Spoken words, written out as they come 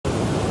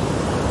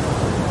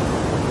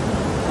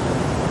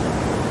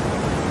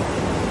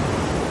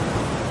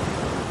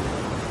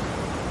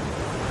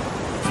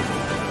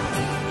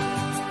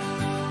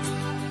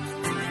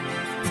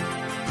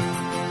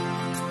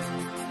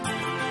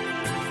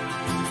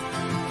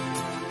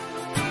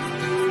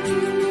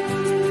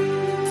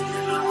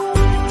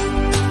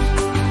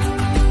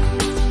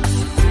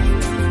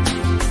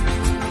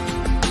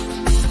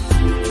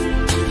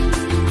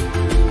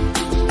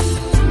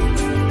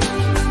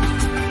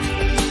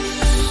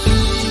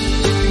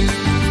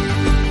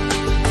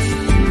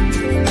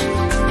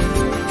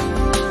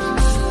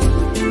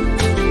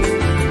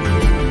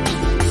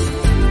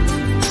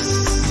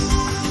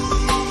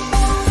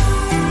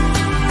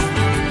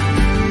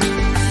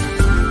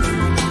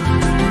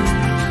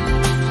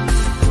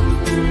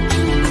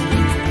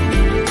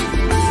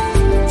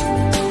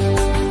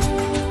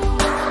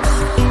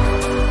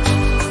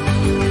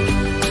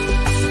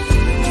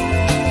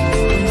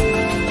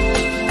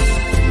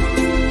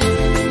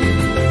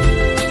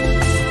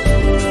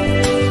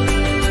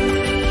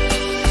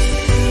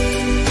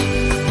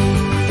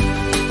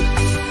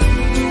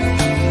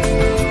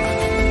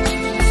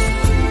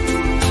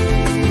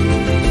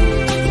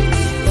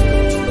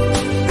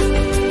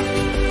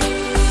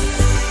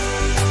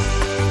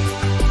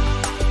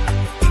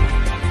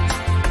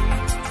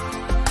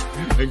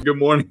Good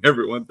morning,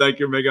 everyone. Thank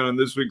you for making on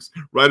this week's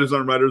Writers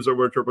on Writers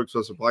over at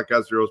Espresso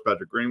Podcast. Your host,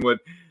 Patrick Greenwood.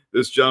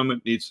 This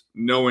gentleman needs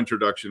no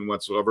introduction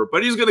whatsoever,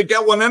 but he's going to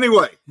get one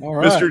anyway. All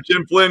right. Mr.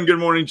 Jim Flynn. Good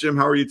morning, Jim.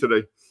 How are you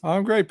today?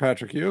 I'm great,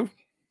 Patrick. You?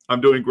 I'm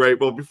doing great.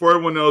 Well, before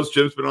everyone knows,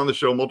 Jim's been on the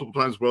show multiple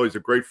times. Well, he's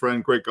a great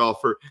friend, great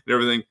golfer, and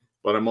everything,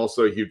 but I'm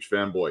also a huge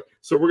fanboy.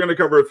 So we're going to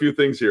cover a few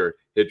things here.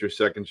 Hit your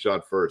second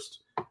shot first.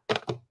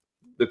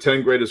 The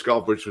 10 greatest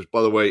golfers, which,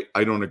 by the way,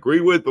 I don't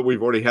agree with, but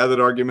we've already had that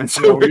argument.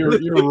 So no,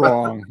 you're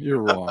wrong.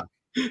 You're wrong.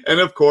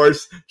 And, of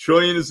course,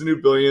 Trillion is the New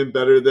Billion,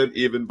 Better Than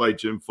Even by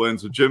Jim Flynn.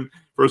 So, Jim,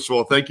 first of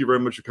all, thank you very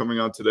much for coming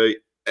on today.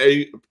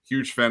 A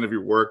huge fan of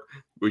your work.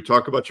 We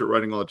talk about your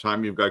writing all the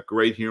time. You've got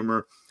great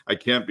humor. I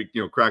can't be,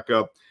 crack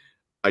up.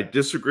 I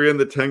disagree on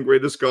the 10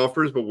 greatest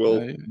golfers, but we'll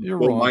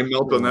mind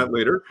melt on that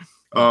later.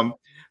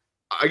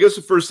 I guess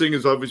the first thing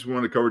is obviously we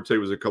want to cover today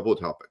was a couple of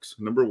topics.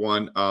 Number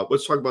one,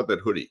 let's talk about that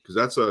hoodie, because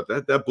that's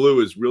that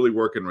blue is really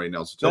working right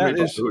now. So tell me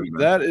about the hoodie,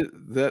 man.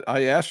 That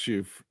I asked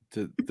you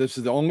to. This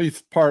is the only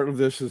part of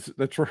this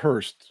that's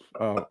rehearsed,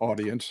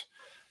 audience.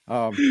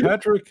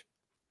 Patrick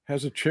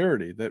has a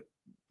charity that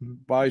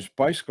buys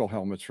bicycle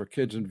helmets for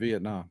kids in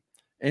Vietnam,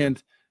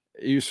 and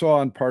you saw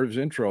on part of his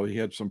intro he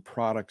had some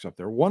products up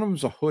there. One of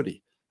them's a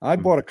hoodie. I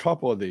bought a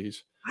couple of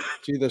these.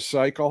 See the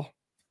cycle,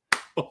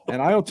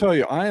 and I'll tell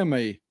you, I am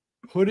a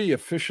hoodie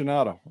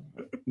aficionado,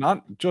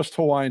 not just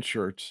Hawaiian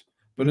shirts,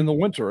 but in the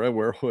winter I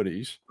wear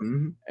hoodies,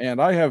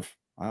 and I have,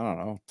 I don't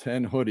know,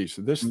 10 hoodies.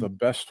 This is the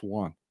best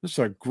one. This is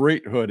a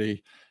great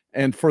hoodie,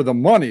 and for the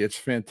money, it's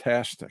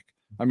fantastic.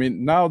 I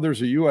mean, now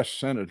there's a U.S.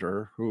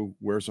 senator who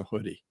wears a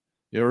hoodie.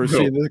 You ever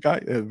seen this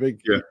guy? A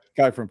big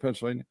guy from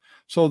Pennsylvania.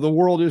 So the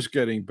world is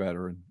getting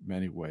better in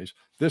many ways.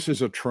 This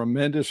is a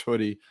tremendous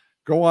hoodie.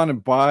 Go on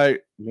and buy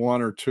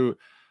one or two.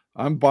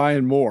 I'm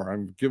buying more.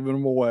 I'm giving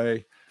them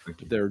away.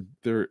 They're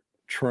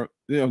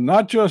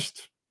not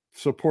just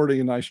supporting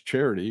a nice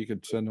charity. You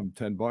could send them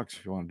 $10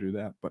 if you want to do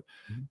that, but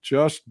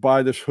just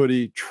buy this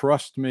hoodie.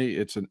 Trust me,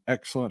 it's an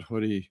excellent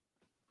hoodie.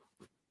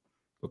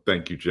 Well,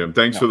 thank you, Jim.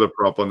 Thanks for the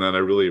prop on that. I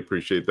really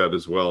appreciate that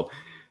as well.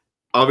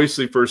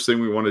 Obviously, first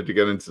thing we wanted to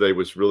get in today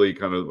was really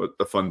kind of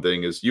the fun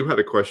thing is you had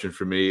a question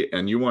for me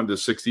and you wanted to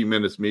 60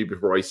 minutes me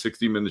before I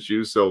 60 minutes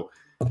you. So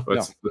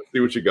let's see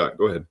what you got.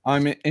 Go ahead.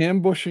 I'm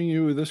ambushing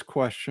you with this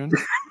question.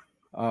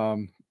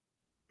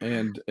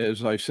 And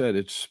as I said,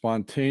 it's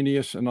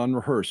spontaneous and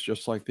unrehearsed,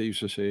 just like they used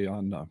to say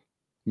on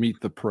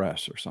Meet the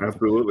Press or something.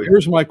 Absolutely.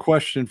 Here's my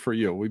question for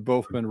you. We've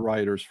both been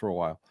writers for a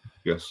while.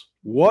 Yes.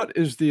 What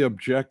is the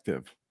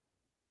objective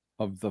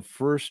of the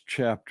first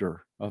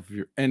chapter of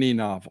any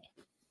novel?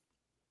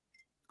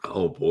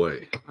 Oh,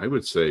 boy. I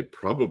would say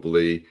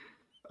probably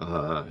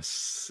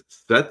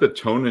set the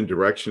tone and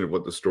direction of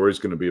what the story is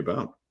going to be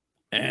about.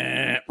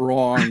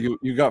 Wrong.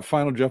 You got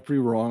Final Jeopardy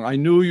wrong. I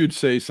knew you'd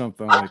say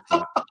something like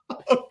that.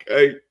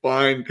 Okay,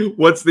 fine.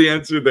 What's the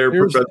answer there,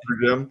 Professor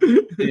Jim?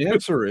 The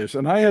answer is,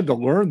 and I had to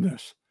learn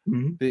this,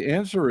 the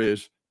answer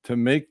is to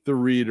make the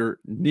reader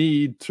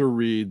need to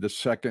read the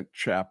second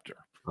chapter.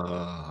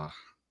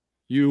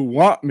 You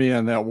want me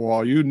on that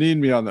wall. You need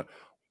me on the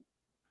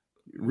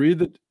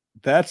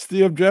that's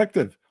the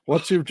objective.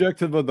 What's the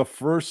objective of the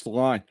first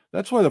line?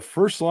 That's why the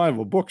first line of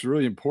a book is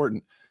really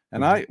important.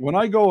 And when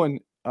I go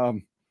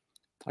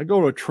I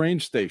go to a train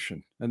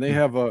station and they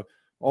have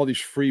all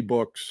these free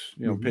books,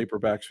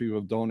 paperbacks people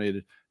have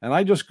donated. And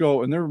I just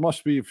go, and there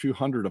must be a few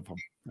hundred of them.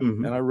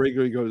 And I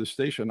regularly go to the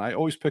station. I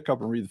always pick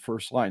up and read the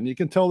first line. And you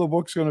can tell the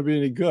book's going to be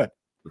any good.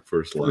 The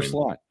first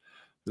line.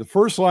 The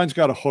first line's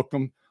got to hook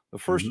them. The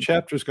first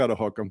chapter's got to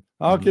hook them.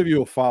 I'll give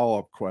you a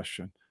follow-up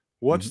question.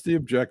 What's the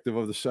objective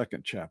of the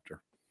second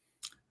chapter?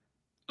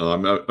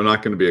 I'm not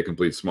going to be a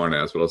complete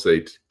smartass, but I'll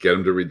say get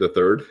them to read the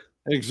third.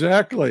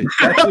 Exactly.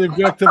 That's the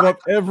objective of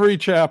every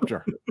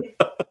chapter.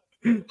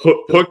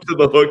 Hook to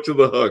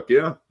the hook.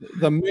 Yeah.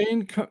 The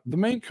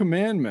main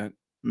commandment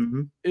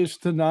is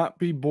to not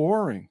be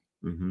boring.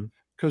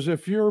 Because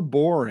if you're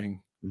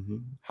boring,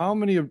 how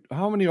many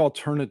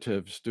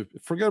alternatives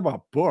forget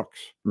about books,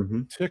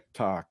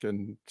 TikTok,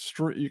 and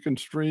you can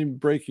stream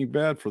Breaking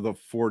Bad for the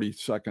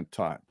 42nd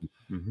time.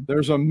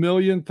 There's a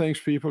million things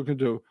people can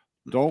do.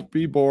 Don't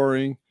be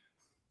boring.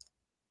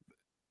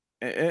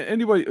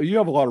 Anybody, you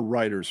have a lot of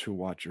writers who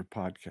watch your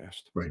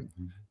podcast, right?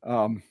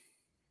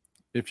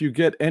 If you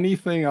get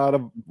anything out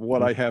of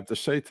what I have to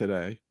say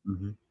today,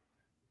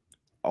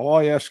 all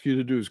I ask you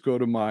to do is go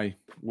to my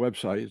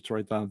website. It's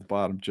right down at the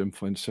bottom,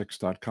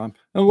 jimflynn6.com,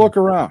 and look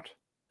around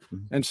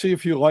and see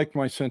if you like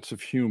my sense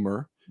of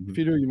humor. If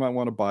you do, you might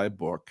want to buy a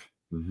book.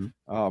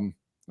 I'm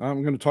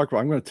going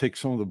to take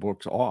some of the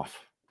books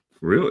off.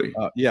 Really?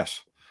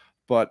 Yes.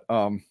 But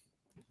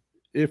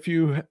if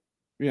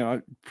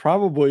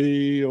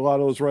probably a lot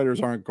of those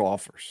writers aren't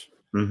golfers.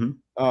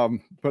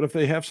 But if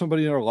they have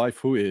somebody in their life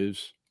who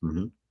is,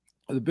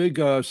 the big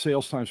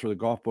sales times for the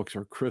golf books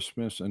are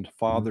Christmas and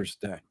Father's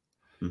Day,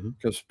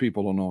 because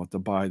people don't know what to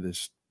buy.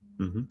 This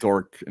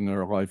dork in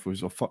their life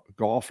who's a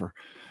golfer.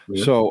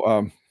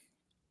 So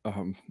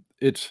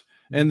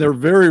and they're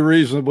very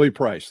reasonably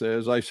priced.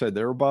 As I said,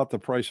 they're about the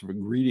price of a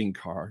greeting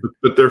card.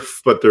 But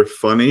they're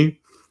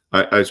funny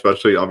I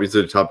especially,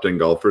 obviously, the top 10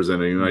 golfers,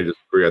 and you and I just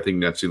agree. I think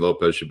Nancy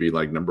Lopez should be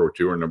like number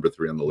 2 or number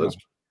 3 on the list.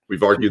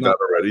 We've argued that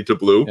already to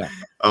Blue.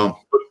 But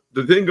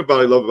the thing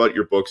I love about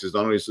your books is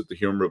not only is it the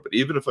humor, but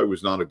even if I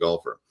was not a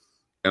golfer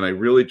and I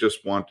really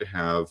just want to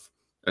have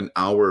an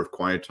hour of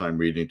quiet time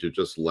reading to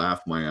just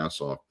laugh my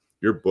ass off,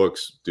 your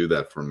books do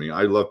that for me.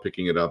 I love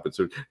picking it up.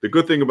 The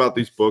good thing about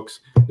these books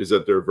is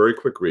that they're a very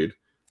quick read.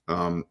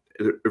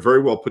 They're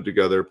very well put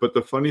together. But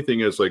the funny thing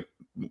is, like,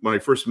 when I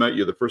first met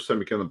you, the first time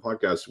you came on the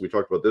podcast, we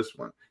talked about this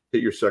one,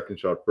 Hit Your Second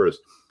Shot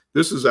First.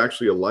 This is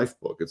actually a life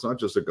book. It's not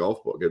just a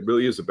golf book. It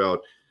really is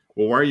about,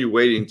 well, why are you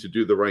waiting to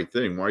do the right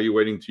thing? Why are you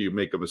waiting till you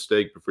make a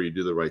mistake before you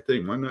do the right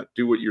thing? Why not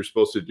do what you're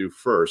supposed to do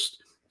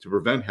first to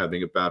prevent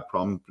having a bad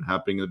problem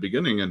happening in the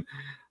beginning? And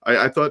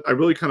I thought I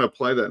really kind of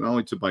apply that not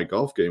only to my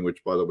golf game,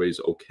 which, by the way,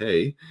 is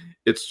okay.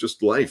 It's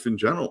just life in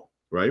general,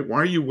 right? Why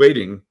are you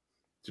waiting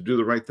to do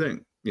the right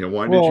thing?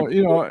 Why did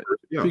you?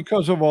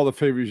 Because of all the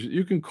favors,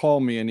 you can call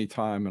me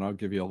anytime and I'll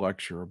give you a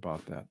lecture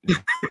about that.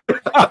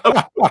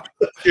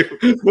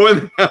 More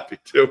than happy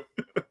to.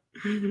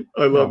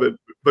 I love it.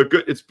 But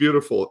good, it's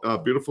beautiful,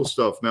 beautiful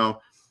stuff. Now,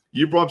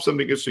 you brought up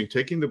something interesting,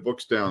 taking the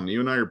books down. You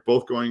and I are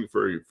both going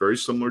for a very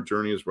similar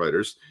journey as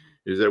writers,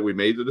 is that we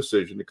made the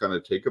decision to kind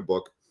of take a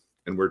book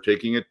and we're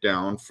taking it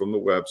down from the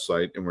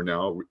website, and we're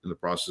now in the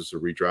process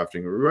of redrafting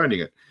and rewriting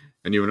it.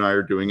 And you and I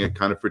are doing it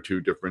kind of for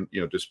 2 different,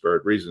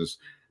 disparate reasons.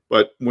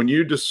 But when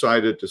you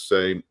decided to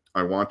say,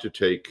 I want to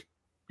take,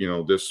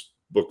 this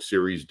book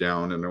series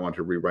down and I want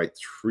to rewrite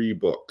 3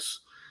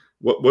 books,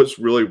 what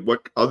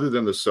other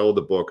than the sell of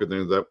the book, and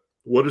then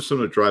what are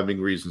some of the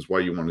driving reasons why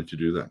you wanted to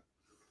do that?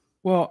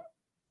 Well,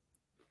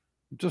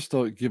 just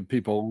to give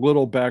people a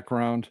little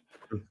background,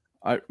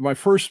 my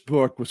first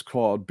book was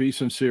called Be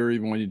Sincere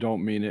Even When You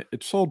Don't Mean It.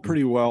 It sold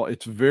pretty well.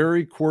 It's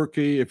very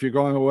quirky. If you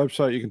go on the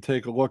website, you can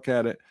take a look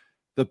at it.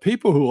 The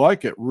people who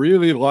like it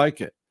really like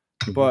it.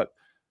 But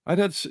I'd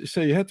have to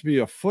say you have to be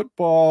a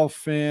football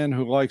fan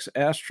who likes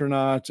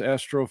astronauts,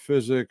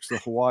 astrophysics, the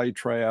Hawaii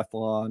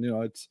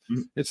Triathlon.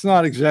 It's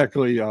not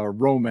exactly a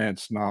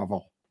romance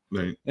novel.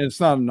 Right. And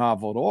it's not a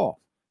novel at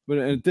all. But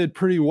it did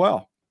pretty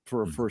well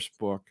for a first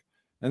book.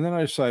 And then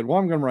I decided, well,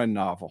 I'm going to write a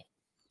novel.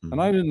 And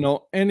I didn't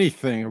know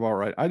anything about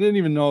writing. I didn't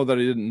even know that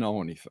I didn't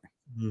know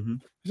anything.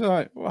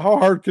 So how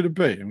hard could it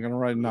be? I'm going to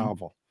write a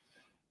novel.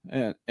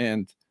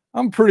 And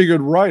I'm a pretty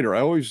good writer.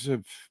 I always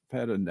have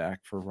had a knack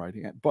for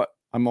writing it. But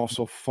I'm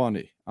also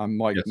funny. I'm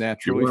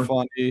naturally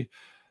funny.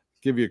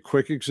 Give you a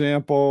quick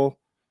example.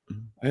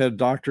 I had a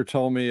doctor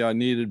tell me I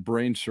needed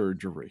brain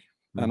surgery.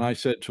 And I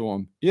said to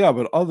him, yeah,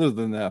 but other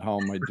than that, how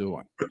am I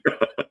doing?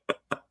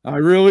 I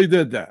really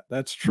did that.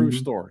 That's a true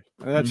story.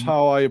 That's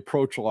how I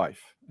approach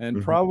life.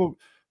 And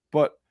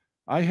but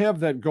I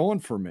have that going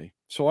for me.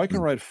 So I can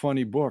write a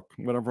funny book,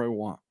 whatever I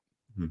want.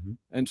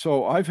 And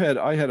so I had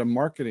a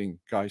marketing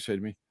guy say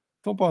to me,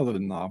 don't bother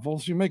with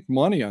novels. You make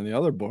money on the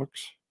other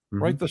books.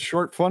 Write the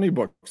short, funny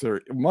books.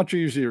 They're much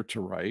easier to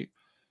write,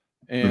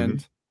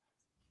 and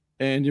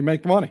you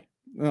make money.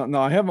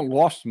 Now, I haven't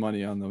lost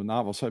money on the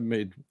novels. I've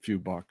made a few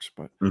bucks,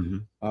 but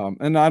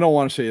and I don't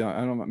want to say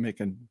I'm not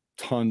making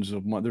tons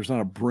of money. There's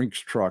not a Brinks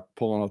truck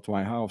pulling up to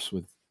my house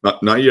with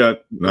not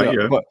yet,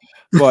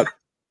 but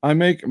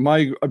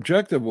my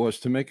objective was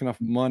to make enough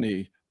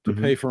money to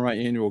pay for my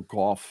annual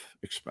golf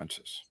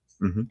expenses,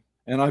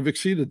 and I've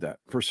exceeded that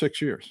for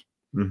 6 years.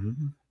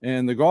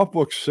 And the golf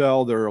books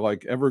sell. They're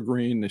like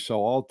evergreen. They sell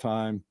all the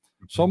time.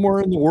 Somewhere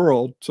in the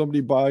world,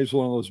 somebody buys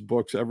one of those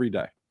books every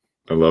day.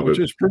 I love it. Which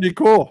is pretty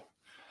cool.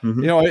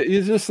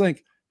 You just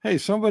think, hey,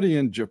 somebody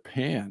in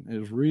Japan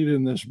is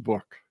reading this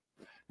book.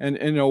 And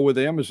with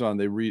Amazon,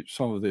 they read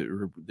some of it,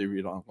 they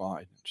read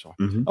online. So,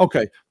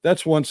 okay,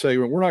 that's one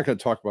segment. We're not going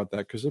to talk about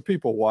that because the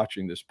people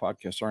watching this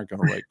podcast aren't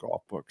going to write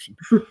golf books.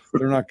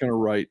 They're not going to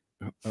write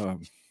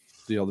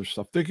the other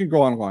stuff. They can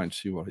go online and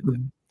see what I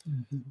did.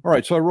 All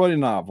right, so I wrote a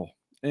novel,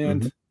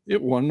 and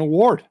it won an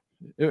award.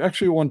 It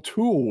actually won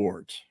 2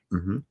 awards.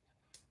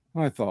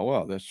 I thought,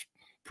 well, that's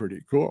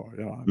pretty cool.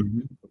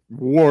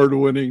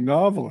 Award-winning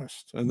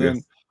novelist. And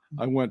then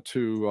I went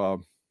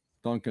to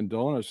Dunkin'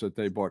 Donuts that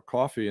they bought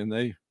coffee, and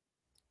they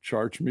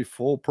charged me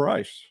full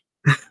price.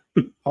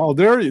 How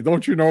dare you?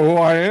 Don't you know who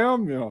I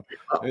am?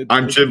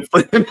 I'm Jim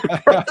Flynn. Okay.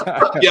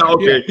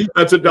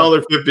 That's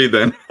 $1.50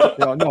 then.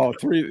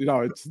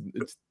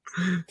 It's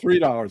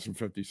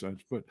 $3.50.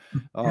 But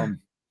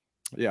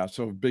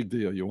so big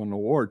deal. You won an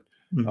award.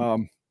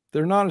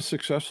 They're not as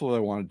successful as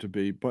I wanted to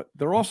be, but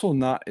they're also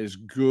not as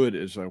good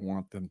as I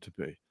want them to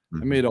be.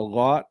 I made a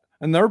lot,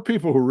 and there are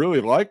people who really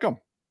like them,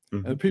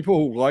 and people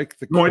who like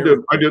the. No, I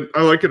did.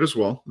 I like it as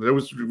well. That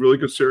was a really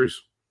good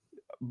series.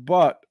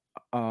 But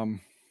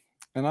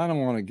and I don't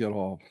want to get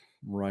all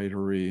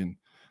writery, and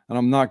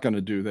I'm not going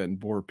to do that and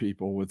bore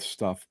people with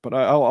stuff. But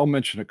I'll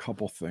mention a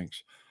couple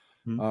things.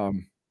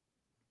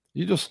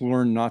 You just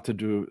learn not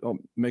to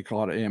make a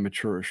lot of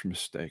amateurish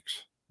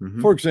mistakes.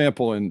 For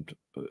example, in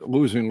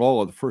Losing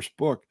Lola, the first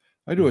book,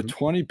 I do a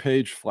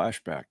 20-page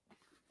flashback.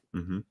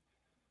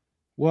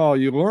 Well,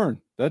 you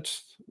learn.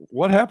 That's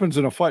what happens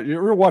in a fight. You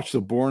ever watch the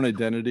Bourne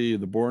Identity,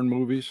 the Bourne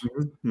movies?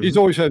 He's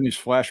always having these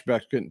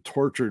flashbacks, getting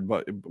tortured,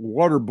 but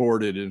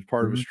waterboarded as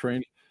part of his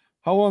training.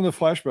 How long the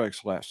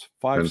flashbacks last?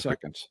 5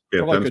 seconds. Yeah,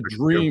 They're like 10 a seconds,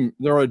 dream.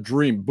 They're a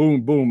dream.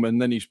 Boom, boom,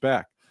 and then he's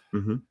back.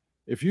 Mm-hmm.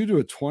 If you do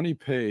a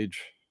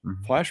 20-page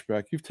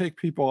flashback, you take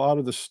people out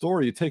of the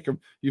story. You take them.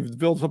 You've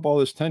built up all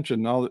this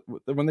tension. Now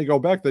that when they go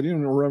back, they don't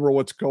even remember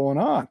what's going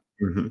on.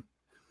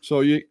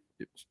 So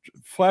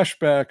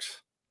flashbacks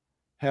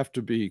have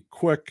to be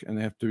quick and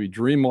they have to be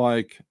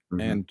dreamlike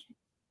and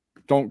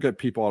don't get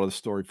people out of the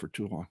story for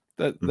too long.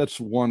 That's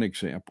one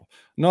example.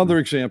 Another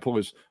example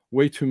is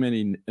way too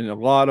many, and a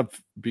lot of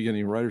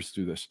beginning writers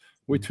do this,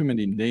 way too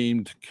many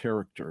named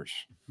characters.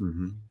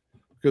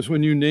 Because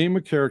when you name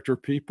a character,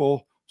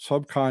 people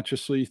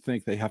subconsciously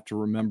think they have to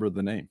remember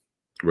the name.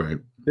 Right.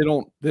 They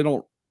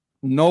don't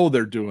know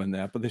they're doing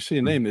that, but they see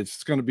a name,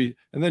 it's going to be,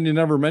 and then you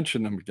never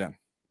mention them again.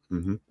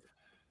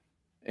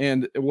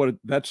 And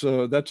that's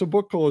a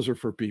book closer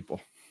for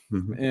people.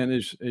 And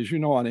as you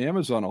know, on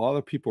Amazon, a lot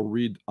of people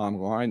read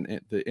online.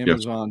 The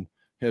Amazon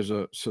has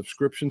a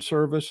subscription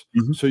service,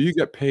 so you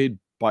get paid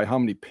by how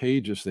many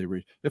pages they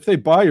read. If they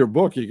buy your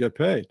book, you get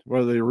paid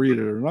whether they read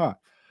it or not.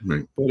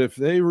 But if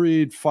they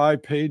read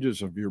 5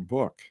 pages of your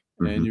book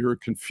and you're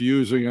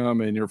confusing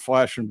them and you're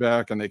flashing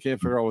back and they can't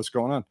figure out what's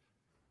going on,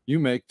 you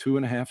make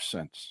 2.5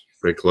 cents.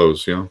 They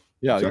close, yeah.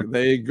 Yeah, exactly.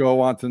 They go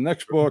on to the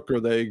next book, or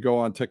they go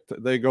on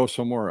TikTok. They go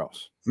somewhere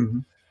else.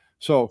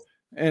 So,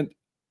 and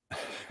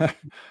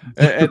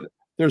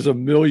there's a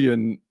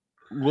million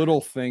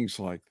little things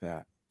like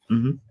that.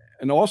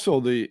 And also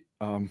the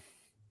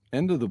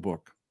end of the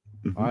book,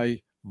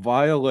 I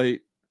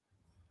violate.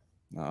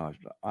 I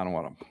don't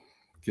want to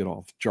get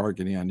all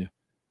jargony on you.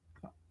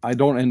 I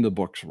don't end the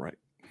books right.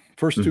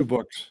 First 2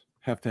 books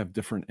have to have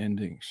different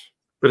endings.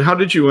 But how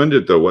did you end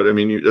it, though? What I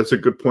mean, that's a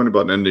good point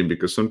about ending,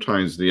 because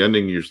sometimes the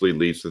ending usually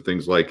leads to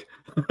things like,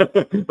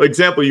 for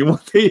example, you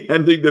want the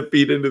ending to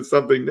feed into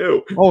something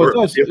new. Oh, it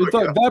does.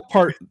 That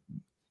part,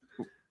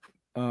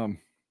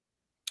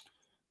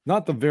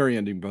 not the very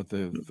ending, but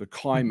the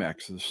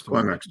climax of the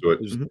story. Climax to it.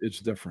 It's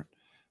different.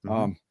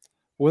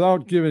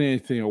 Without giving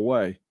anything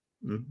away,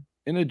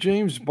 in a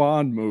James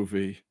Bond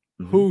movie,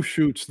 who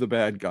shoots the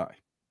bad guy?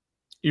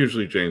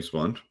 Usually James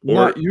Bond.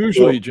 Not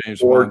usually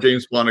James Bond. Or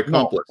James Bond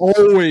accomplice. No,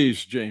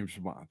 always James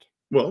Bond.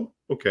 Well,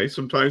 okay.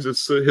 Sometimes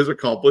it's his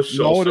accomplice.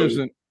 No, it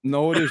isn't.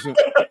 No, it isn't.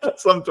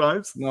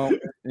 Sometimes. No.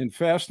 In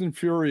Fast and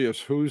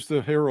Furious, who's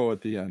the hero at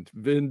the end?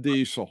 Vin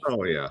Diesel.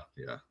 Oh, yeah.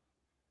 Yeah.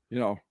 You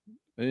know,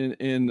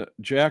 in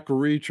Jack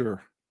Reacher,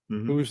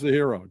 who's the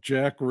hero?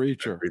 Jack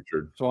Reacher.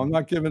 So I'm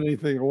not giving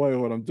anything away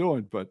what I'm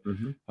doing, but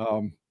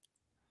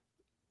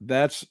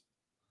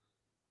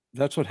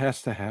that's what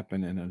has to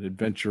happen in an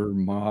adventure,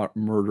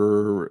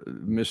 murder,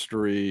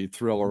 mystery,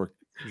 thriller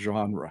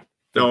genre.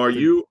 Now, are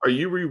you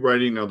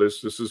rewriting? Now,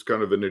 this is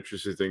kind of an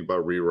interesting thing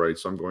about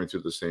rewrites. I'm going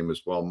through the same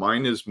as well.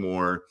 Mine is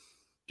more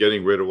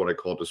getting rid of what I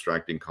call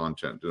distracting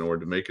content in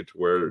order to make it to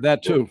where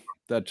that too.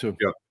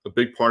 Yeah, a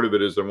big part of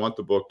it is I want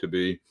the book to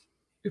be,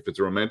 if it's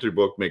a romantic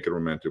book, make it a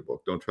romantic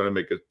book. Don't try to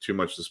make it too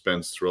much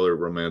suspense, thriller,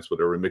 romance,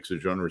 whatever. Mix the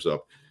genres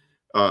up.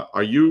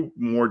 Are you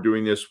more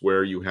doing this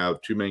where you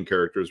have 2 main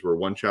characters, where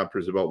one chapter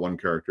is about one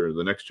character,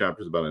 the next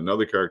chapter is about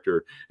another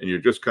character, and you're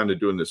just kind of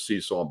doing this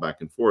seesaw back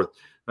and forth?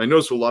 I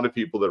notice a lot of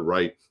people that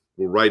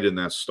will write in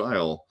that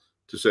style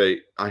to say,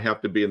 I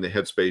have to be in the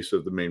headspace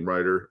of the main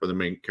writer or the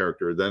main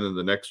character. Then in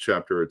the next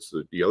chapter, it's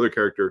the other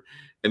character,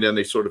 and then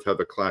they sort of have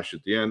a clash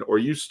at the end. Or are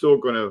you still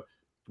going to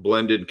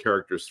blend in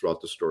characters throughout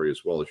the story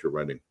as well as you're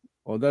writing?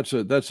 Well, that's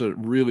a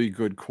really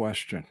good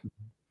question.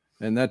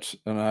 And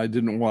I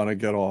didn't want to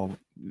get all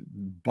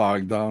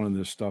bogged down in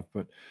this stuff,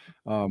 but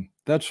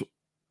that's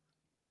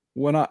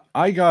when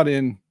I got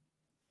in.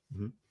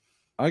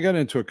 I got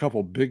into a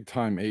couple big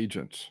time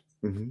agents,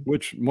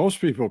 which most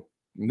people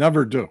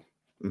never do.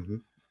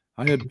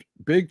 I had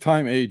big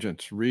time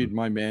agents read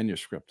my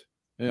manuscript.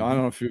 I don't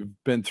know if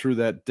you've been through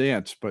that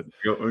dance, but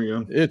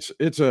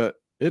it's a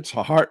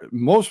hard.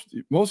 Most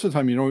of the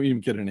time you don't even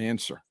get an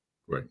answer.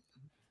 Right.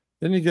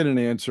 Then you get an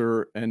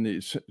answer, and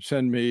you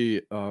send me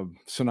a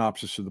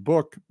synopsis of the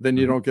book. Then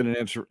you don't get an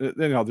answer.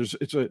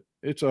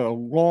 It's a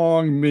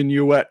long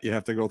minuet you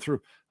have to go through.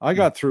 I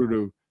got through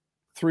to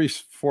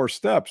 3-4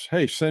 steps.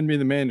 Hey, send me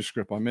the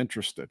manuscript. I'm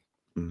interested.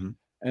 And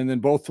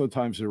then both of the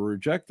times they were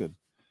rejected,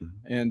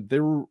 and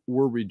they were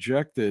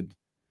rejected.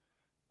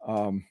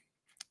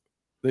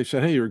 They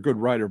said, "Hey, you're a good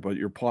writer, but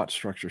your plot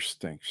structure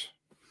stinks,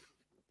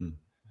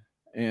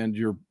 and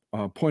your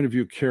point of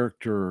view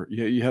character,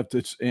 you have to,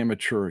 it's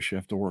amateurish. You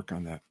have to work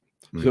on that."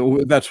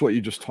 So that's what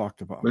you just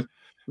talked about.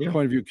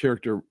 Point of view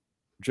character,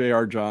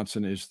 J.R.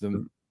 Johnson is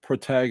the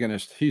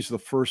protagonist. He's the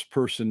first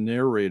person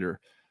narrator.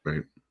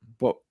 Right.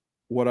 But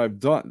what I've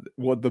done,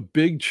 what the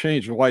big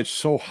change, why it's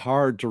so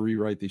hard to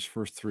rewrite these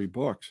first 3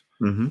 books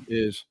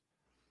is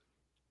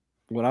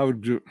what I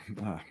would do.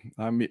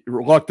 I'm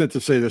reluctant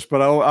to say this,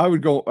 but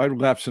I'd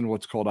lapse into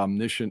what's called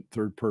omniscient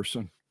third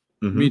person.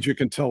 Means you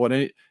can tell what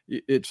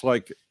it's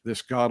like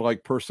this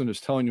godlike person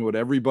is telling you what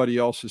everybody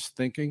else is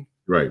thinking.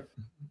 Right.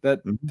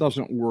 That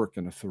doesn't work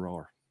in a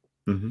thriller.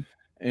 Mm-hmm.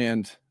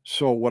 And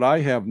so what I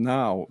have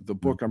now, the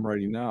book I'm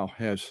writing now,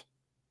 has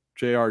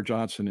J.R.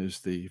 Johnson is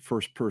the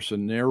first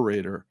person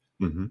narrator,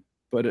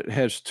 but it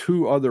has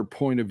 2 other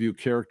point of view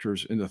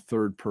characters in the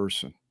third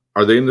person.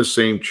 Are they in the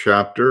same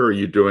chapter? Are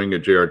you doing a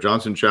J.R.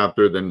 Johnson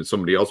chapter? Then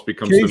somebody else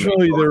becomes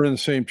occasionally they're in the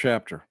same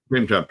chapter.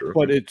 Same chapter.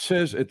 But it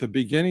says at the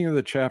beginning of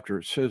the chapter,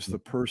 it says the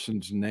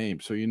person's name.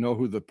 So you know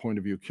who the point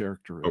of view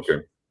character is.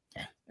 Okay.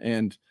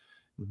 And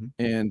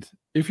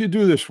if you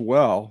do this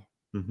well,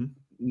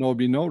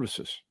 nobody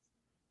notices.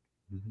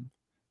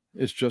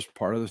 It's just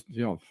part of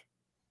the,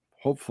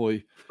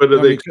 hopefully. But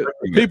are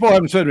people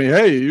haven't said to me,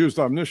 hey, you used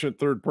omniscient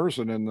third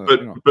person in the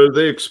but are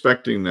they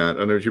expecting that?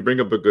 And as you bring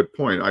up a good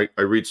point,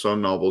 I read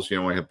some novels,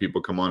 I have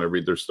people come on, I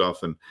read their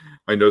stuff, and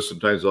I know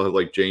sometimes they'll have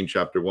like Jane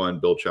chapter 1,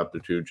 Bill chapter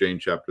 2, Jane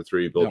chapter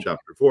 3, Bill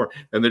chapter 4,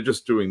 and they're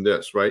just doing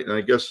this, right? And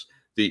I guess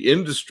the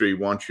industry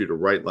wants you to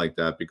write like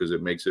that because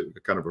it makes it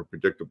kind of a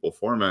predictable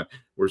format,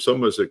 where some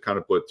of us that kind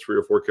of put 3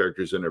 or 4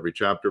 characters in every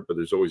chapter, but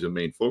there's always a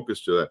main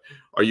focus to that.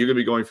 Are you going to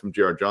be going from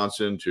J.R.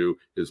 Johnson to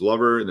his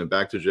lover and then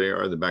back to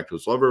J.R. and then back to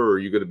his lover, or are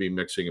you going to be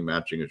mixing and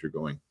matching as you're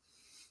going?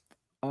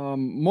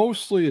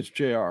 Mostly it's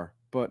J.R.,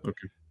 but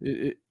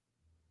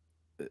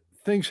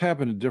things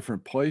happen in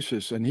different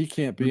places, and he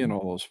can't be in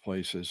all those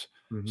places.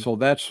 So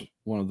that's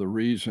one of the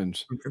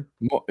reasons.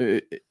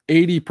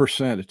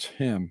 80% it's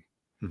him.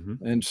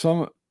 And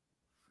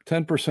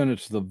 10%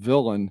 it's the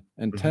villain,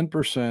 and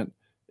 10%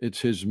 it's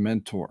his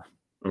mentor.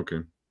 Okay.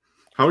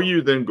 How are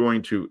you then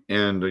going to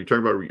end? You talk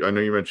about, I know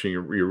you mentioned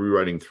you're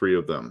rewriting 3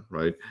 of them,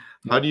 right?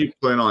 How do you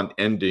plan on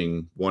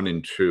ending 1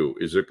 and 2?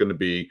 Is it going to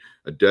be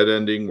a dead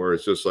ending where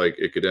it's just like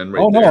it could end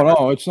right there?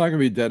 No, it's not going to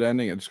be dead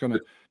ending. It's going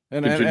to,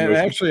 and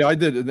actually I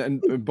did,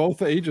 and both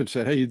the agents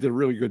said, hey, you did a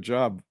really good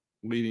job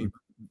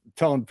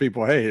telling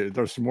people, hey,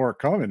 there's some more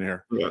coming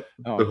here. Yeah,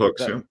 the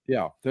hooks,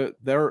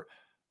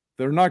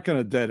 they're not going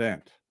to dead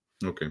end.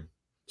 Okay.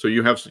 So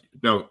you have,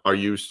 now, are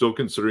you still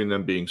considering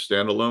them being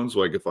standalones?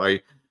 Like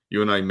if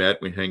you and I met,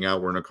 we hang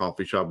out, we're in a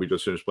coffee shop, we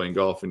just finished playing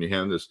golf, and you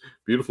hand this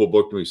beautiful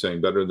book to me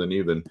saying Better Than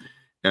Even,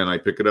 and I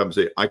pick it up and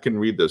say, I can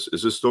read this.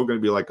 Is this still going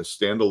to be like a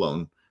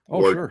standalone?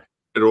 Sure.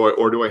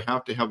 Or do I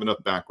have to have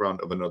enough background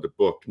of another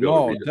book to be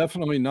able to read it?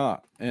 Definitely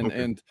not.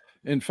 And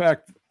in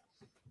fact,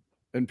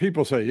 and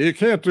people say, you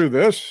can't do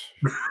this.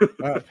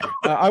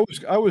 I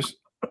was,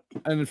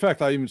 and in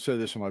fact, I even said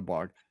this in my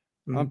blog.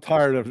 I'm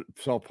tired of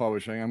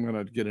self-publishing. I'm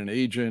going to get an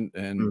agent,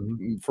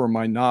 and for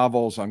my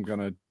novels, I'm going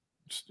to,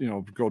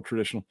 go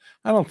traditional.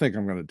 I don't think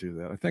I'm going to do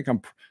that. I think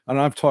and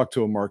I've talked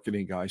to a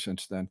marketing guy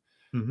since then,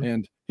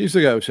 and he's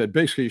the guy who said,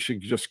 basically, you should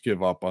just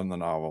give up on the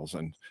novels.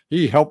 And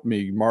he helped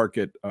me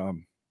market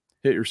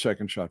Hit Your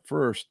Second Shot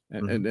First,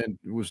 and it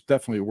was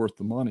definitely worth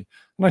the money.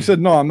 And I said,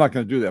 no, I'm not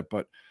going to do that,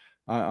 but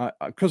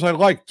because I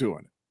like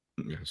doing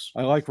it. Yes.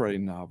 I like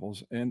writing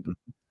novels. And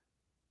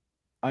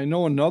I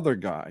know another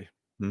guy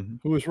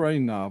who was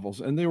writing novels,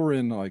 and they were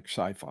in like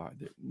sci-fi,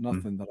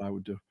 nothing that I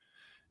would do.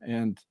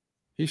 And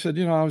he said,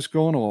 I was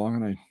going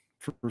along, and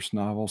first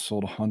novel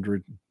sold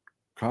 100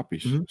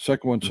 copies.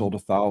 Second one sold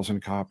 1,000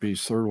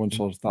 copies. Third one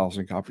sold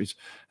 1,000 copies.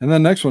 And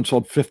then next one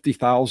sold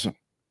 50,000.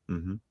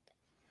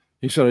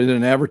 He said, I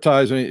didn't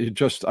advertise any.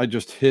 I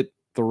just hit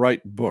the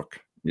right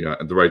book. Yeah.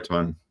 At the right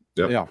time.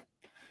 Yep. Yeah.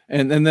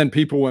 And then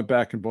people went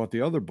back and bought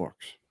the other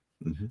books.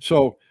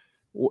 So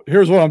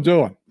here's what I'm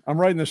doing. I'm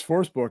writing this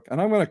 4th book,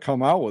 and I'm going to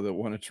come out with it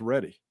when it's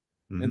ready.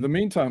 In the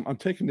meantime, I'm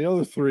taking the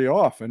other 3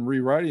 off and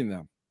rewriting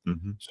them.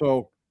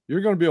 So you're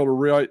going to be able to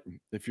write,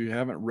 if you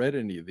haven't read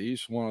any of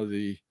these, one of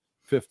the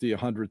 50,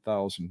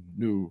 100,000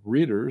 new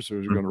readers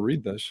who's going to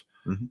read this,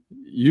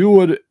 you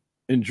would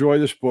enjoy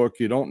this book.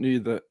 You don't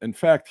need in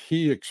fact,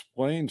 he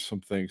explains some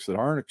things that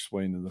aren't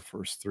explained in the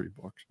first 3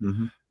 books.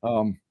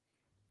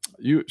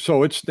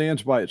 So it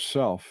stands by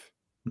itself.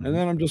 And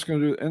then I'm just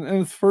going to do,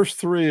 and the first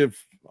 3,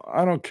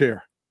 I don't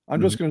care. I'm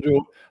just going to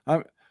do,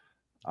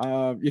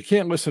 you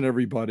can't listen to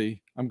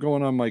everybody. I'm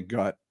going on my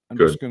gut. I'm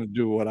just going to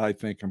do what I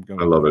think I'm going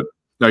to do. I love it.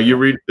 Now you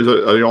read,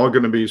 are they all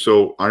going to be,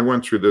 so I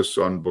went through this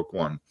on book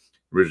 1.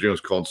 Originally it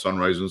was called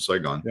Sunrise in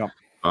Saigon.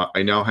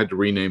 I now had to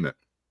rename it.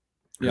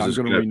 Yeah, I'm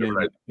going to rename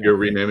it. You're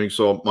renaming.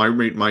 So my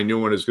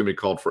new one is going to be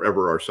called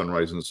Forever Our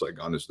Sunrise in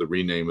Saigon is the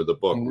rename of the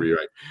book.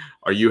 Rewrite.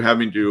 Are you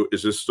having to,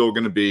 is this still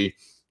going to be,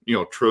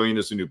 Trillion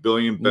is the New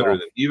Billion, Better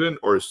Than Even,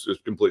 or is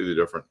it completely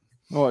different?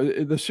 Well,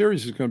 the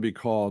series is going to be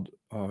called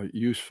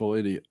Useful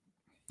Idiot.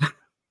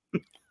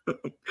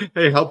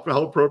 Hey, how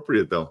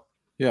appropriate though.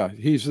 Yeah,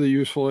 he's the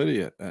useful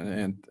idiot,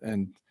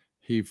 and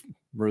he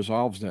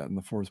resolves that in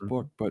the 4th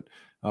book. But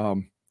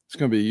it's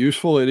going to be a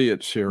Useful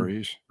Idiot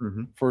series.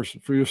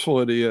 First, for Useful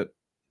Idiot,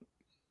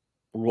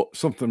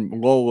 something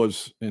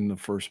Lola's in the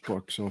 1st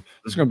book, so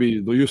it's going to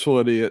be the Useful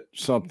Idiot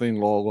something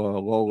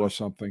Lola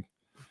something.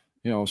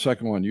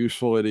 Second one,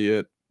 Useful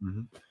Idiot,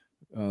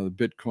 the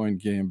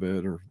Bitcoin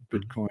Gambit or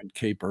Bitcoin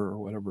Caper or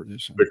whatever it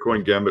is.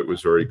 Bitcoin Gambit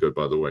was very good,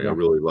 by the way. I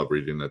really love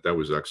reading that. That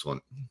was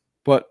excellent.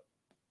 But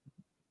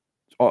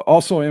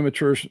also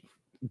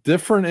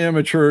different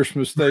amateurish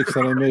mistakes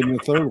that I made in the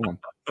 3rd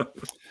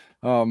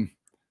one.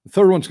 The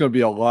third one's going to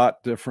be a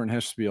lot different.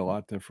 Has to be a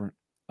lot different.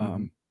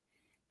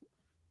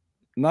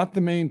 Not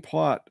the main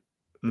plot.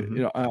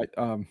 You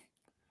know,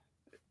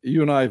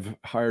 you and I have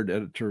hired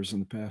editors in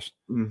the past,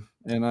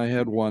 and I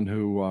had one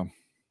who,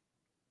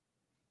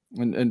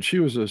 and she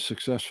was a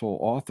successful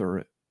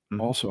author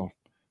also,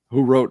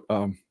 who wrote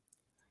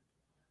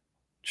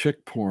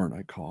chick porn,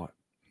 I call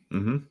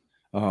it.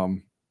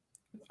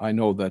 I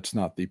know that's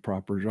not the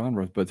proper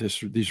genre, but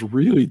these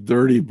really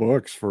dirty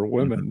books for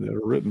women that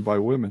are written by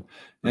women.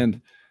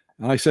 And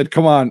I said,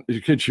 come on,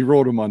 kid, she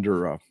wrote them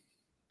under a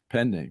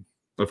pen name.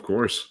 Of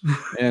course.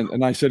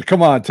 And I said,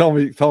 come on, tell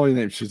me the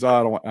name. She said,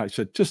 I don't want. I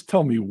said, just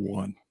tell me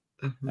one.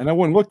 And I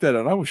went and looked at it,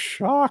 and I was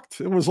shocked.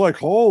 It was like,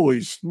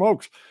 holy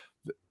smokes.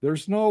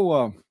 There's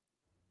no,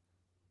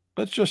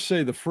 let's just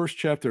say the first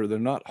chapter, they're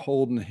not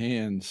holding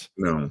hands,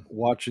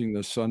 watching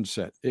the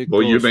sunset.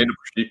 Well, you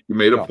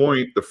made a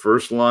point. The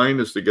first line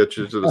is to get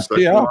you to the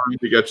second line,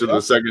 to get you to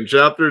the second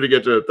chapter, to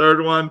get to the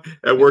third one.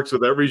 It works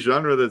with every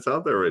genre that's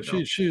out there right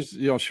now. She's,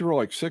 you know, she wrote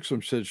like 6 of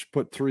them. Said she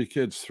put 3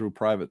 kids through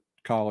private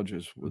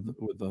colleges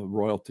with the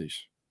royalties.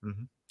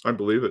 I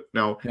believe it.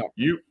 Now,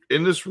 you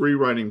in this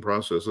rewriting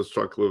process, let's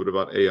talk a little bit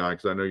about AI,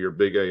 because I know you're a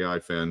big AI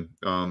fan.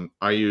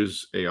 I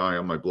use AI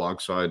on my blog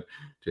side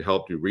to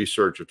help do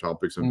research of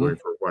topics I'm doing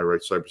for why I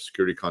write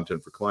cybersecurity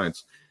content for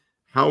clients.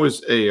 How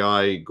is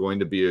AI going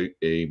to be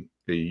a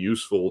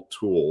useful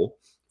tool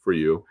for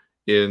you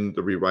in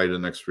the rewrite of the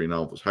next 3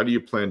 novels? How do you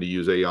plan to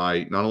use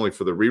AI not only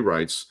for the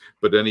rewrites,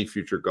 but any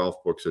future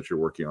golf books that you're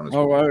working on as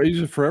well? I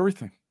use it for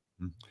everything.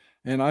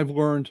 And I've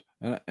learned,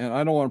 and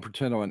I don't want to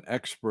pretend I'm an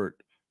expert,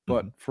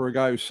 but for a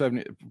guy who's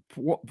 70,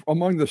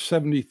 among the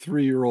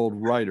 73-year-old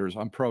writers,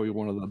 I'm probably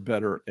one of the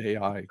better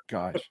AI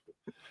guys.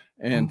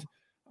 And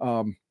I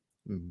don't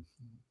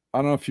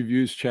know if you've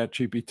used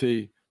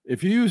ChatGPT.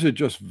 If you use it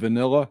just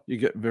vanilla, you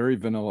get very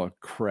vanilla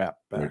crap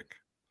back.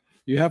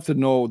 You have to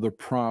know the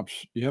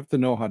prompts. You have to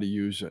know how to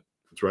use it.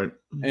 That's right.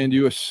 And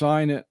you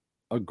assign it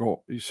a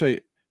goal. You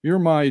say, you're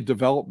my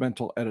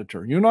developmental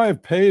editor. You and I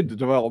have paid the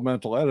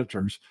developmental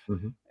editors,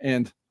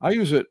 and I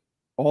use it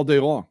all day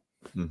long.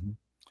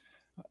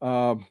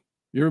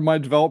 You're my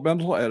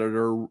developmental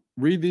editor.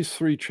 Read these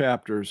 3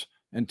 chapters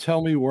and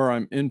tell me where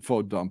I'm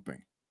info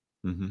dumping.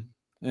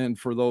 And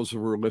for those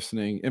who are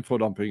listening, info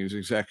dumping is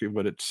exactly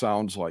what it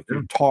sounds like.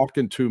 You're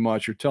talking too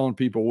much. You're telling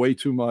people way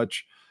too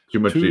much,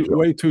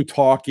 way too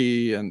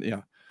talky, and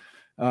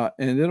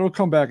and it'll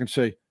come back and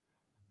say,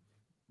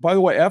 by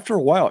the way, after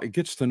a while, it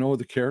gets to know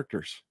the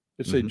characters.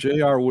 It say,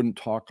 JR wouldn't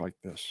talk like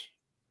this.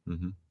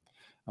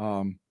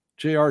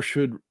 JR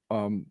should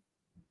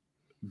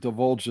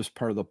divulge this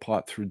part of the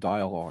plot through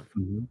dialogue.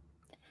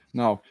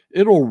 Now,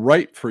 it'll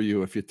write for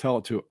you if you tell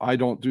it to. I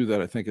don't do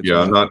that. I think it's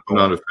I'm not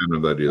a fan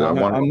of that either.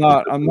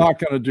 I'm not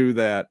going to do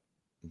that.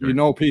 You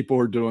know, people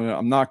are doing it.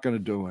 I'm not going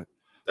to do it.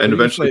 And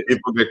eventually,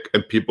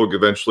 people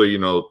eventually, you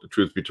know, the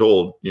truth be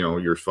told, you know,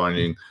 you're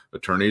finding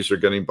attorneys are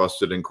getting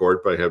busted in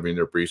court by having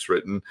their briefs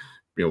written.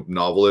 You know,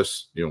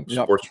 novelists, you know,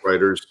 sports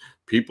writers,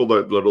 people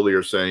that literally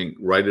are saying,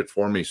 write it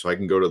for me so I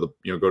can go to the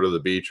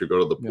beach or go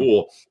to the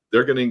pool.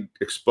 They're getting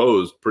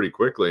exposed pretty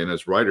quickly. And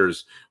as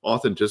writers,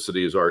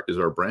 authenticity is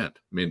our brand.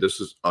 I mean,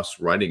 this is us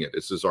writing it.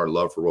 This is our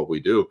love for what we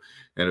do.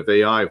 And if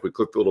we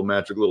click the little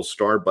magic little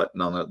star button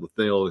on that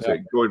thing, it'll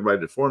say, go ahead and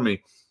write it for me.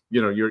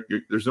 You know,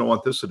 there's no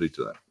authenticity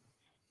to that.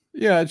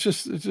 Yeah, it's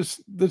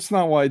just that's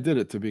not why I did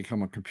it, to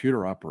become a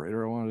computer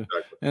operator. I wanted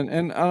to,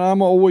 and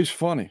I'm always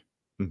funny.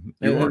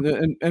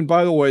 And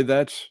by the way,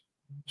 that's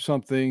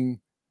something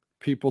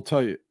people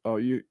tell you. Oh,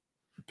 they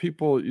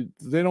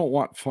don't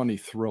want funny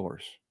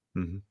thrillers.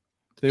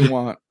 They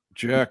want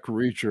Jack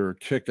Reacher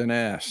kicking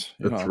ass.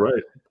 That's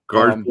right.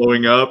 Cars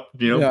blowing up.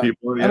 You know,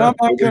 people. And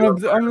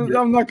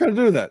I'm not gonna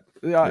do that.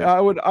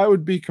 I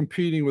would be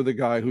competing with a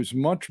guy who's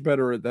much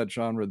better at that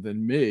genre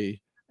than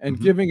me, and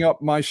giving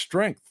up my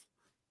strength,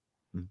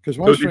 because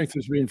my strength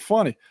is being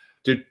funny.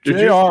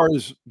 JR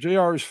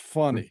is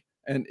funny.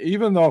 And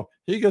even though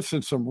he gets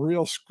in some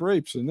real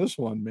scrapes in this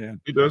one,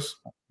 man. He does.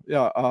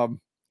 Yeah.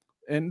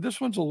 And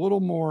this one's a little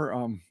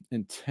more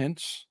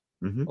intense,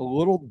 a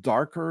little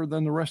darker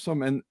than the rest of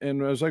them.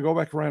 And as I go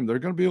back around, they're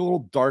going to be a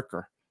little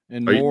darker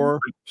and more.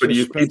 But are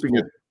you keeping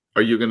it?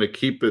 Are you going to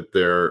keep it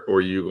there, or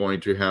are you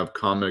going to have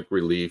comic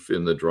relief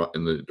in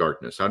the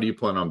darkness? How do you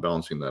plan on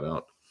balancing that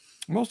out?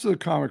 Most of the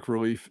comic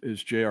relief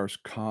is JR's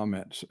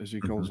comments as he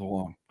goes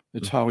along.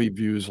 It's how he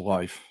views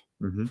life.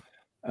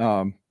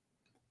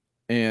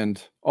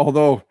 And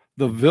although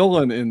the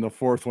villain in the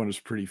 4th one is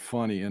pretty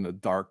funny in a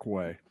dark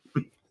way,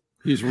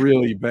 he's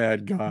really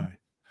bad guy,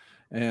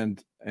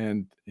 and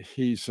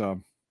he's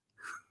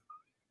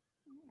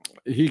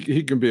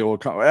he can be a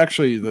little.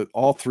 Actually,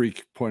 all 3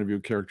 point of view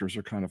characters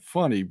are kind of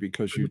funny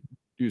because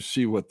you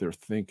see what they're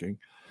thinking,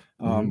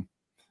 but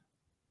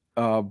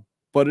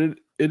it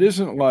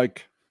isn't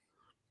like.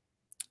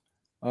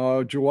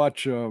 Did you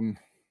watch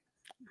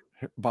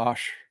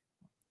Bosch?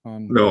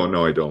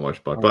 No, I don't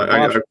watch Bosch. But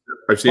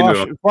I've seen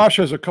it. Bosch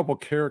has a couple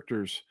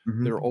characters.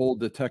 They're old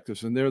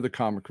detectives, and they're the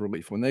comic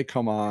relief. When they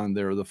come on,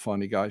 they're the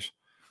funny guys.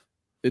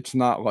 it's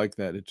not like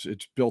that.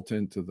 It's built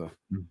into the.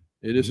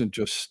 It isn't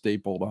just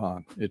stapled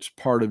on. It's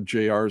part of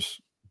JR's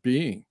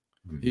being.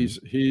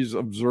 He's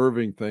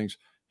observing things.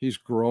 He's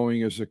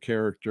growing as a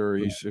character.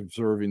 He's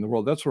observing the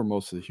world. That's where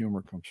most of the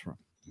humor comes from.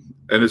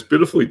 And it's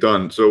beautifully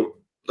done. So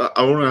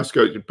I want to ask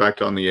you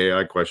back on the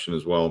AI question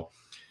as well.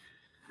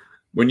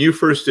 When you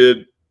first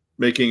did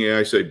making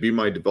AI say, be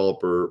my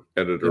developer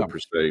editor per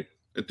se,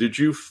 did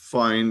you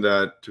find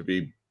that to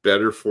be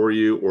better for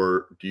you,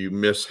 or do you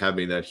miss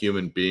having that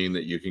human being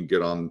that you can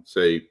get on,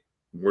 say,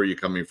 where are you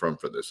coming from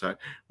for this?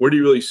 Where do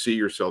you really see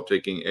yourself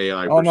taking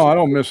AI? Oh, no, I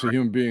don't miss a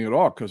human being at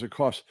all, because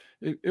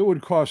it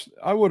would cost,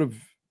 I would have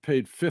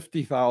paid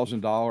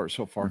 $50,000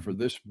 so far for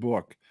this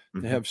book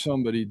to have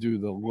somebody do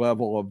the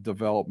level of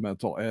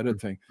developmental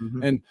editing.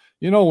 And,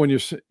 when you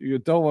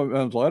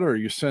developmental editor,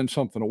 you send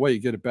something away, you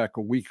get it back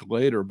a week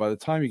later. By the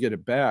time you get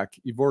it back,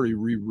 you've already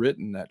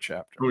rewritten that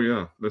chapter. Oh,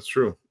 yeah, that's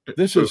true.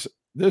 This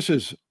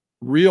is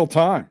real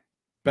time.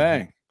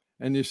 Bang.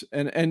 And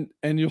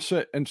you'll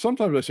say, and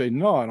sometimes I say,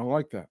 no, I don't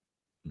like that.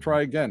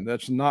 Try again.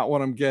 That's not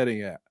what I'm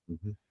getting at.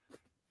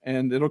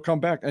 And it'll come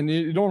back. And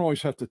you don't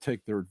always have to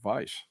take their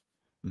advice,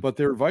 but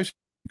their advice is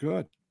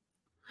good.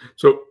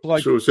 So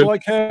like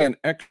having an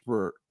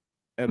expert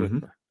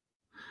editor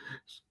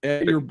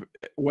at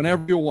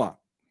whenever you want.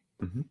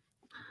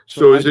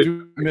 So I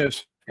do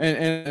miss,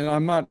 and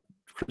I'm not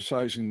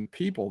criticizing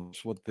people.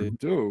 That's what they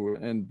do,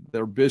 and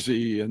they're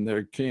busy and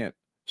they can't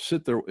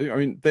sit there. I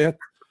mean, they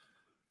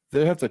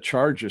have to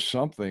charge you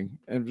something,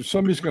 and if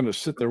somebody's going to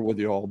sit there with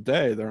you all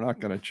day, they're not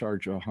going to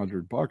charge you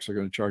 $100. They're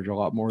going to charge you a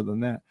lot more than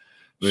that.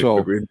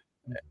 So,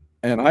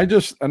 and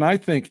I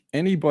think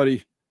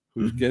anybody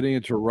who's getting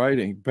into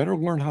writing better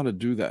learn how to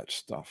do that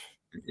stuff.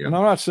 And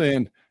I'm not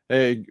saying,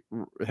 hey,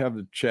 have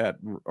the chat,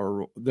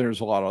 or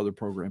there's a lot of other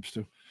programs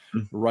to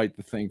write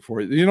the thing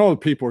for you.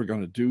 People are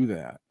going to do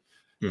that.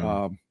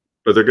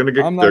 But they're going to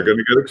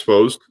get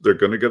exposed. They're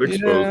going to get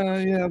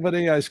exposed. Yeah, but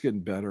AI is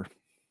getting better.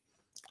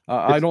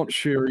 I don't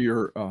share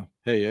your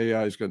hey,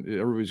 everybody's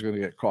going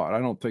to get caught. I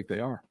don't think they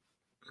are.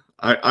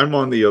 I'm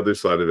on the other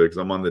side of it, because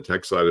I'm on the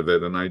tech side of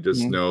it, and I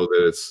just know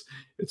that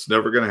it's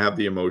never going to have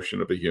the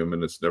emotion of a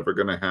human. It's never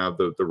going to have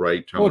the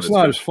right tone. Well, it's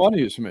not as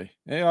funny as me.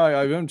 I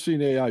haven't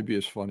seen AI be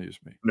as funny as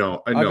me.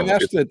 No, I know.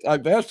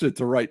 I've asked it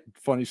to write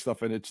funny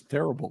stuff, and it's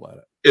terrible at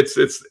it.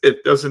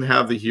 It doesn't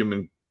have the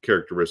human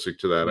characteristic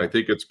to that. I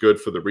think it's good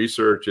for the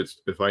research.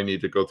 It's if I need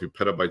to go through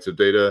petabytes of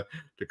data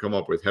to come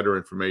up with header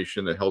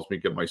information that helps me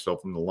get myself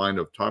in the line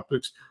of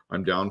topics,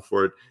 I'm down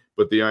for it.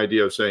 But the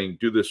idea of saying,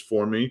 do this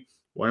for me,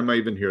 why am I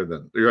even here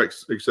then?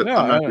 Except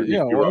I'm not going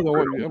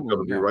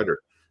to be a writer.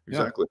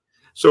 Exactly.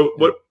 So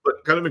but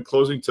kind of in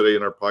closing today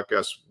in our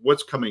podcast,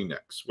 what's coming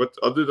next? What,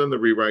 other than the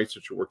rewrites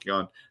that you're working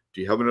on,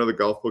 do you have another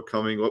golf book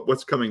coming?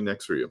 What's coming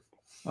next for you?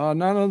 Not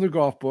another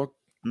golf book.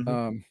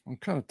 I'm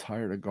kind of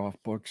tired of golf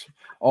books,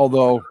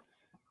 although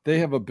they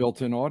have a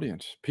built-in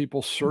audience.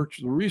 People search.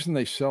 The reason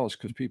they sell is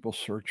because people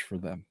search for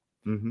them.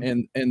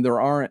 And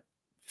there aren't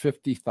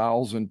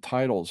 50,000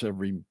 titles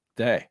every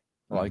day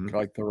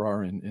like there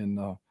are in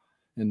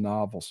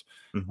novels.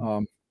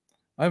 I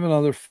have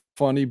another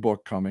funny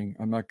book coming.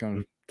 I'm not going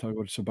to tell you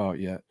what it's about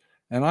yet.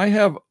 And I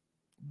have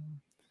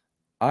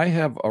a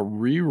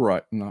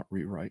not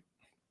rewrite.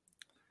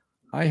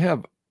 I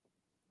have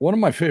one of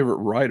my favorite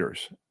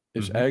writers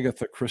is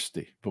Agatha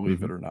Christie,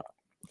 believe it or not.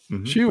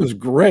 She was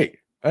great.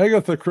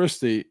 Agatha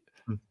Christie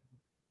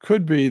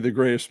could be the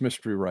greatest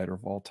mystery writer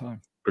of all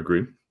time.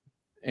 Agreed.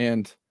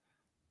 And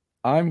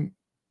I'm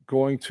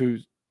going to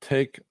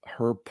take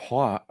her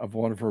plot of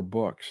one of her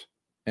books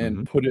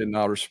and put it in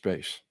outer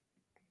space.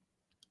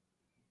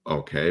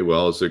 Okay.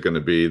 Well, is it going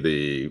to be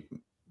the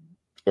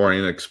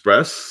Orient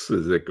Express?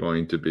 Is it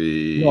going to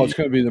be... No, it's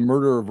going to be The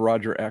Murder of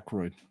Roger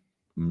Ackroyd.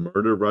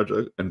 Murder of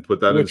Roger, and put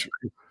that in...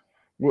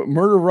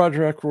 Murder of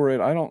Roger Ackroyd,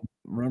 I don't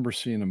remember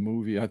seeing a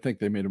movie. I think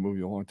they made a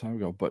movie a long time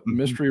ago, but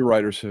mystery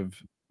writers have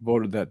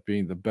voted that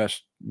being the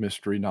best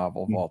mystery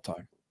novel of all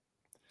time.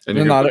 And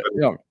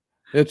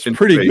it's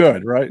pretty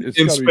good, right? It's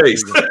in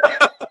space.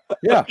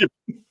 Yeah.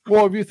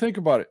 Well, if you think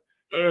about it,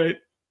 all right,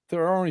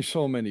 there are only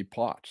so many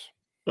plots.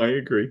 I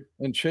agree.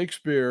 And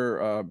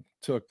Shakespeare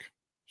took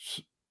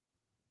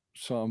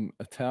some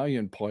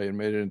Italian play and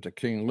made it into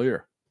King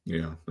Lear.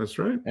 Yeah, that's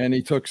right. And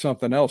he took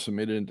something else and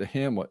made it into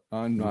Hamlet.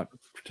 I'm not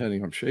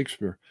pretending I'm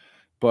Shakespeare,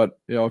 but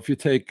if you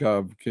take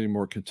getting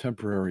more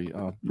contemporary,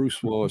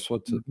 Bruce Willis,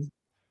 what's it?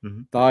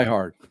 Die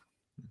Hard.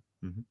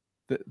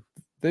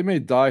 They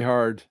made Die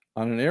Hard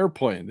on an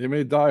airplane. They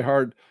made Die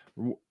Hard.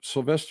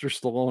 Sylvester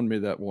Stallone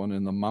made that one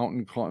in the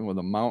mountain, with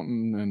a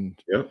mountain,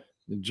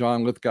 and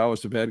John Lithgow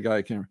was the bad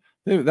guy.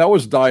 That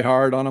was Die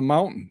Hard on a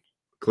mountain.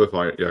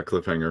 Cliffhanger. Yeah.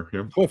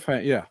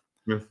 Cliffhanger. Yeah.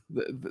 Yeah.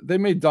 They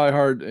made Die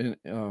Hard,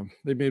 and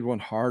they made one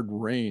Hard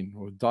Rain,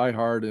 or Die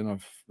Hard in a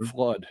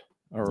flood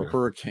or a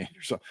hurricane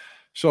or so.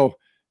 So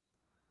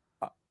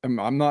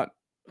I'm not.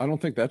 I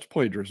don't think that's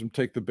plagiarism.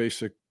 Take the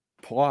basic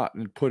plot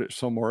and put it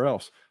somewhere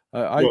else.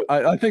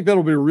 I think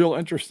that'll be a real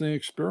interesting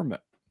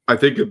experiment. I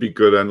think it'd be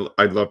good, and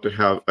I'd love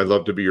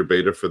to be your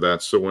beta for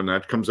that. So when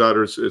that comes out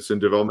or it's in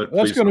development,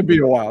 That's going to be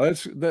a while.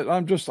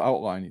 I'm just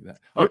outlining that.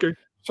 Okay.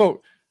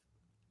 So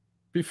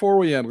before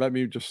we end, let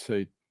me just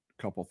say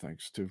a couple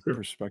things to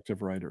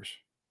prospective writers.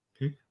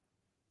 Okay.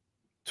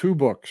 2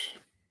 books.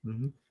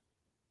 Mm-hmm.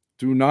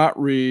 Do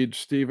not read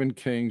Stephen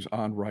King's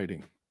On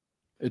Writing.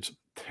 It's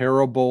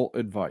terrible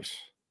advice.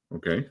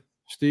 Okay.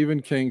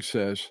 Stephen King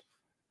says,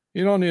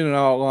 you don't need an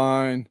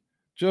outline.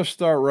 Just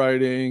start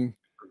writing.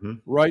 Mm-hmm.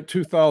 Write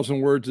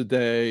 2,000 words a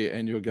day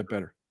and you'll get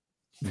better.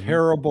 Mm-hmm.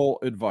 Terrible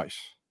advice.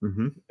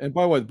 Mm-hmm. And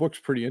by the way, the book's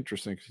pretty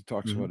interesting because he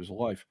talks about his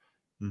life.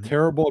 Mm-hmm.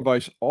 Terrible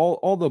advice.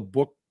 All the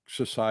book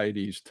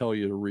societies tell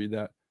you to read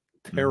that.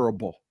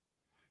 Terrible.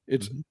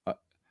 It's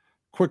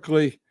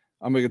quickly,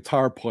 I'm a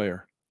guitar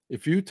player.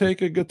 If you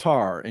take a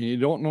guitar and you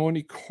don't know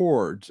any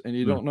chords and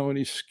you don't know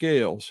any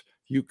scales,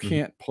 you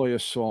can't play a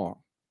song.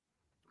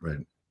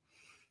 Right.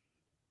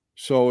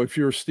 So if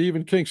you're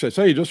Stephen King says,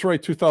 hey, just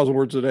write 2,000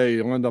 words a day,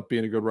 you'll end up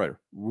being a good writer.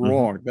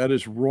 Wrong. That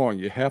is wrong.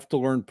 You have to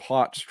learn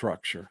plot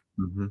structure.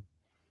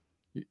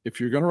 If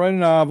you're going to write a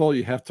novel,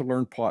 you have to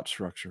learn plot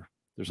structure.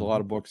 There's a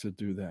lot of books that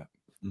do that.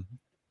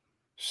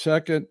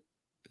 Second,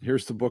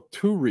 here's the book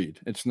to read.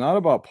 It's not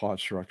about plot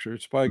structure.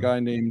 It's by a guy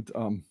named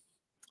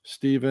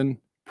Stephen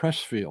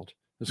Pressfield.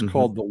 It's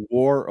called The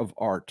War of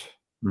Art.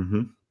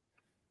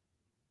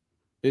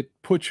 It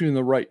puts you in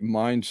the right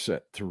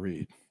mindset to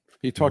read.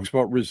 He talks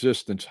about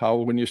resistance, how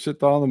when you sit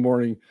down in the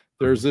morning,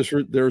 there's this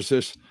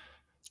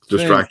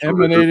distraction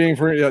emanating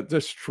from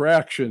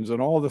distractions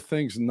and all the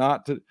things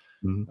not to.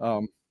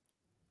 I'm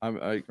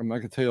not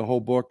going to tell you the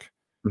whole book.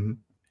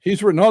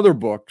 He's written other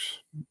books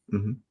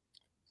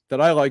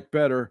that I like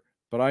better,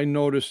 but I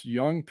notice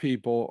young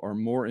people are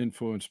more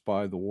influenced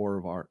by The War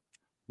of Art.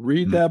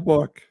 Read that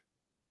book.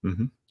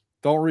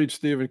 Don't read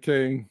Stephen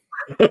King.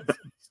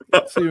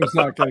 Stephen's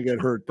not going to get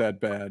hurt that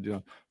bad.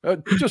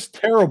 Just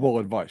terrible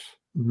advice.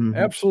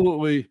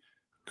 Absolutely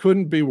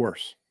couldn't be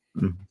worse.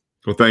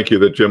 Well, thank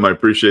you, Jim. I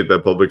appreciate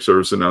that public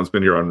service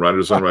announcement here on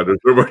Writers on Writers,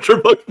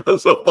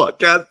 Espresso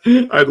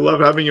Podcast. I'd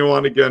love having you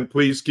on again.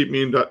 Please keep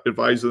me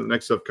advised of the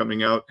next stuff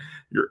coming out.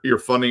 You're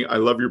funny. I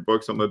love your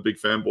books. I'm a big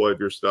fanboy of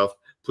your stuff.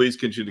 Please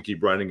continue to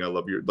keep writing. I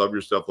love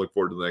your stuff. Look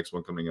forward to the next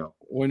one coming out.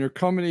 When you're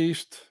coming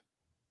east,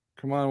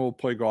 come on, we'll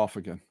play golf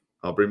again.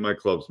 I'll bring my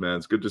clubs, man.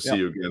 It's good to see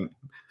you again.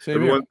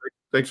 Everyone,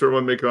 thanks for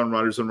everyone making on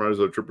Writers on Writers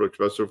of Triple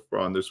Espresso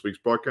on this week's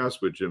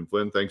podcast with Jim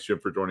Flynn. Thanks,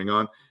 Jim, for joining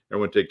on.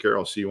 Everyone take care.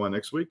 I'll see you on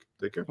next week.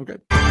 Take care. Okay.